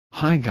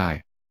Hi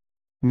guy.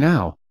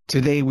 Now,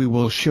 today we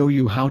will show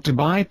you how to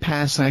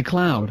bypass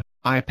iCloud,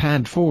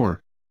 iPad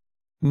 4.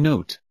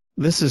 Note,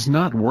 this is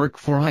not work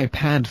for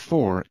iPad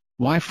 4,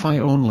 Wi-Fi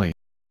only.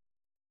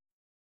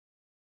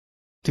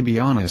 To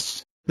be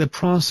honest, the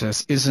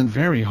process isn't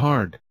very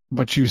hard,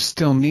 but you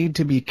still need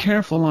to be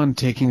careful on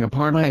taking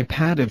apart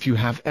iPad if you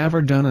have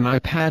ever done an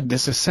iPad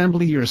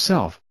disassembly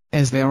yourself,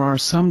 as there are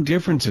some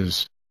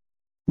differences.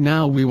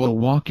 Now we will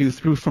walk you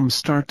through from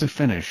start to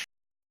finish.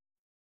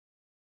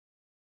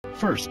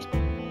 First,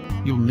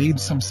 you'll need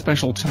some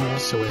special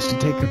tools so as to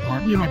take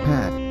apart your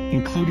iPad,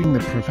 including the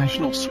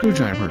professional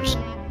screwdrivers,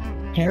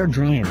 hair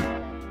dryer,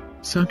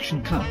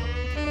 suction cup,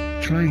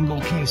 triangle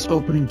case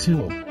opening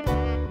tool,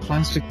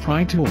 plastic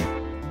pry tool,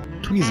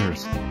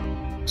 tweezers,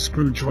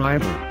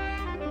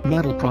 screwdriver,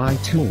 metal pry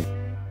tool.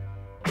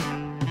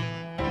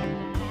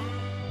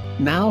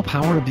 Now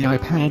power the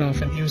iPad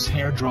off and use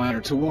hair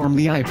dryer to warm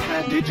the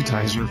iPad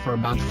digitizer for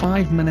about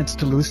 5 minutes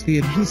to loose the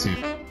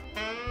adhesive.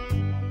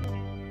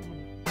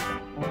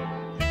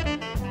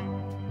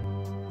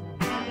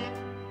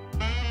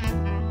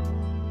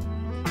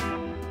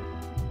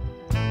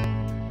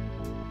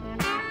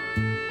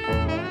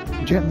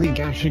 Gently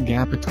gash a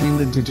gap between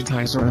the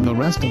digitizer and the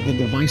rest of the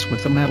device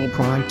with the metal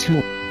pry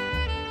tool.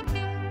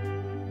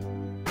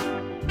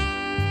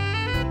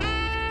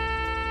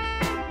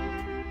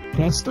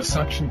 Press the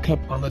suction cup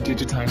on the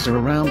digitizer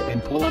around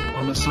and pull up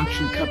on the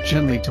suction cup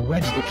gently to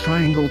wedge the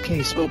triangle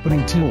case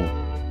opening tool.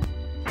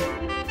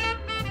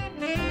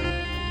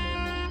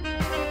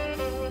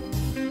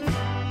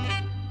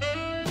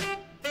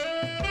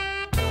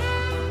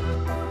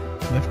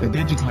 Lift the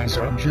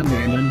digitizer up gently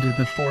and undo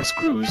the 4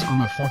 screws on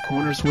the 4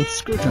 corners with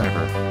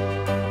screwdriver.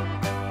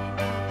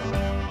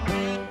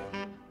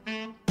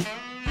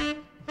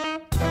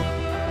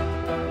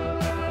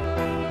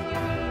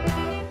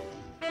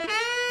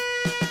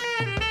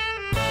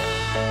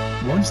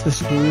 Once the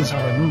screws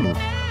are removed,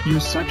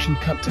 use suction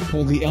cup to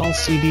pull the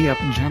LCD up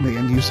gently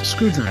and use a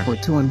screwdriver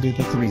to undo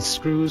the 3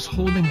 screws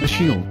holding the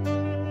shield.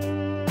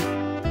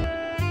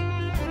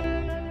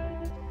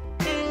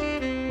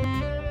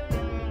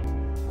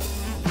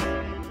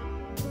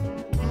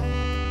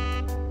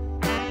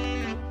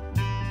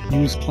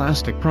 Use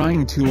plastic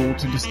prying tool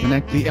to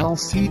disconnect the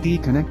LCD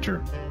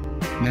connector.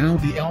 Now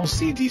the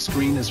LCD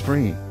screen is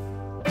free.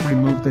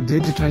 Remove the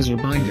digitizer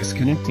by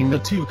disconnecting the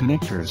 2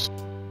 connectors.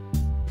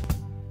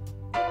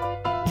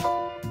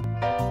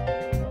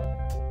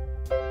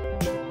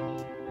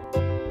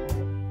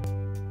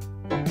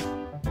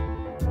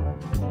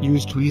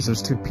 Use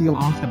tweezers to peel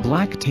off the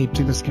black tape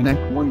to disconnect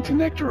 1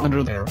 connector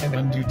under there and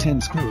undo 10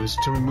 screws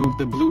to remove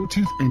the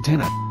Bluetooth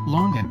antenna,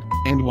 long end,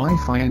 and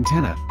Wi-Fi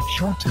antenna,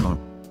 short tone.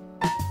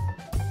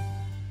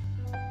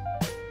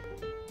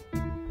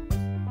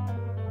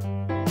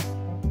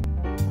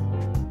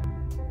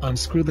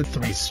 Unscrew the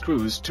 3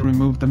 screws to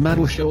remove the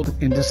metal shield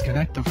and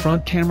disconnect the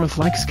front camera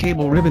flex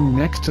cable ribbon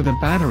next to the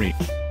battery.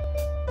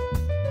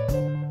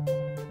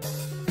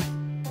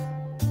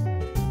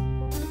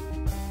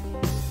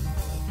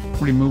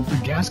 Remove the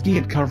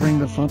gasket covering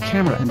the front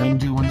camera and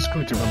undo 1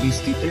 screw to release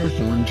the air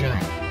filling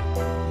jack.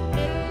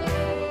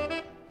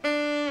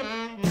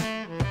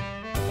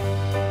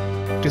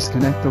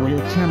 Disconnect the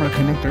rear camera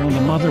connector on the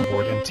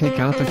motherboard and take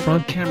out the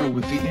front camera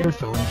with the air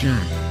filling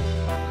jack.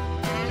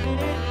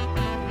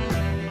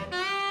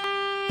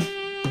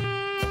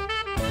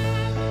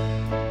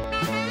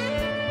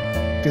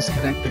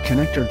 Disconnect the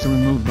connector to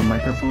remove the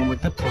microphone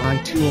with the pry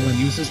tool and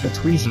uses the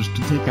tweezers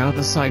to take out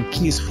the side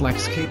keys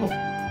flex cable.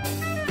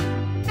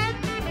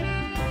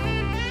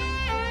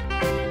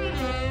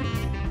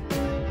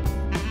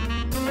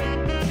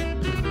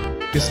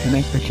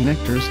 Disconnect the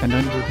connectors and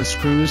undo the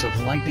screws of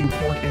lightning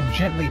port and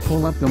gently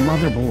pull up the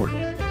motherboard.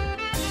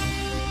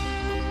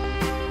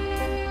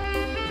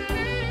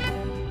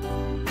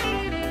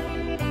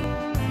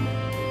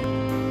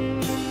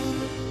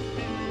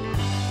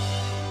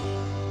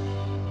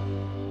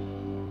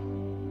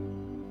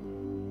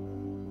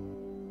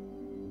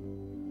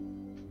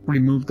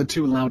 Remove the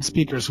 2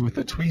 loudspeakers with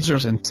the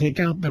tweezers and take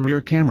out the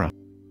rear camera.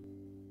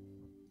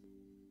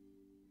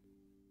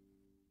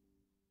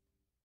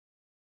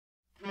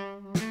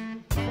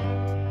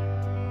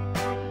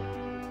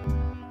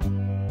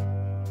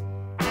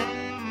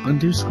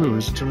 Undo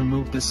screws to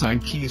remove the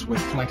side keys with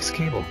flex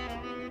cable.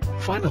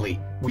 Finally,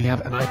 we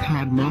have an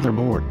iPad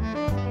motherboard.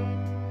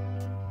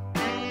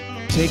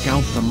 Take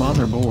out the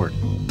motherboard.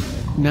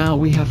 Now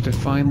we have to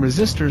find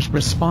resistors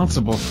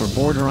responsible for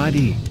border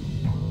ID.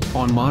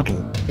 On Model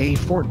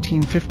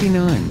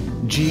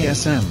A1459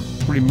 GSM,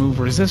 remove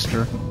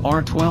resistor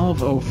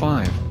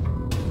R1205.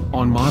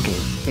 On Model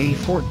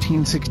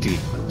A1460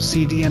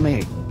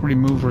 CDMA,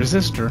 remove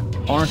resistor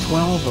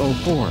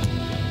R1204.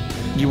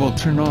 You will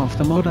turn off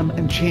the modem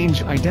and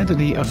change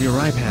identity of your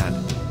iPad.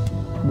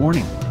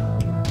 Warning: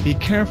 be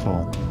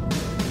careful.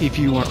 If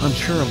you are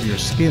unsure of your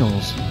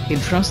skills,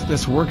 entrust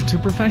this work to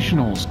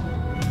professionals.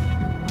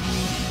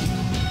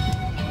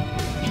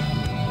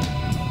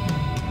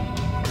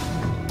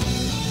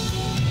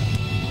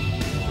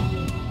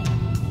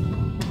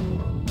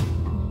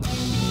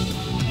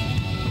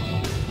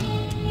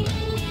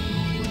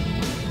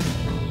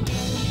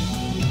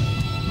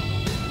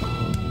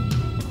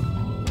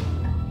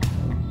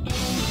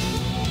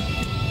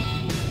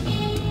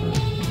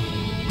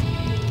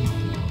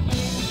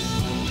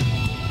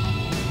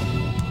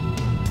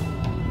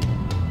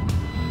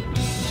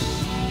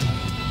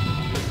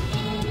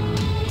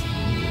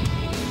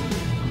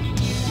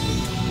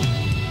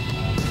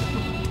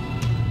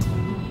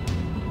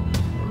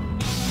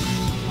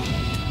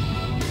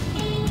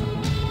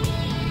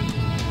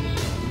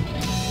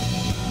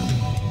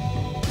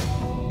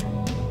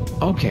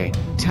 OK,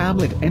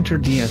 tablet, enter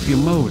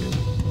DFU mode.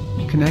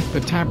 Connect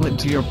the tablet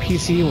to your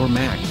PC or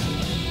Mac.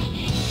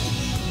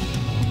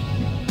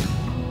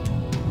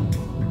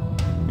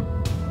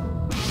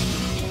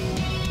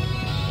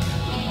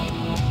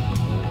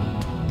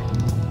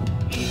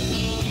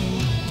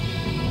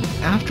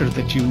 After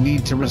that, you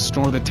need to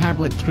restore the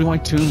tablet through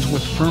iTunes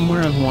with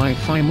firmware of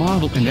Wi-Fi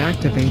model and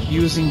activate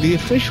using the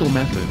official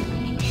method.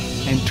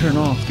 And turn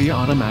off the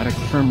automatic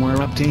firmware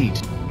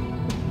update.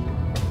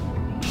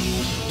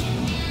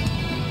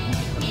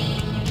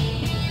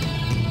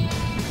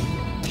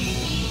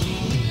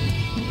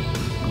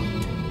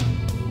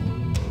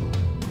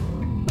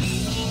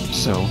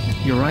 So,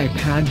 your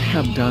iPad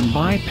have done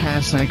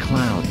bypass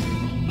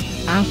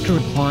iCloud. After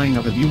applying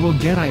of it, you will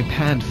get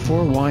iPad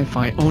for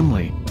Wi-Fi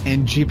only,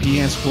 and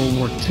GPS will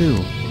work too.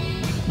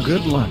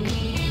 Good luck.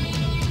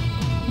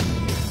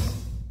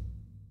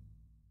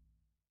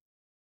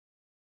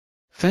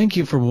 Thank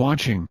you for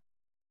watching.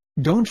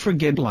 Don't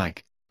forget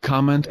like,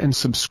 comment and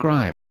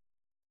subscribe.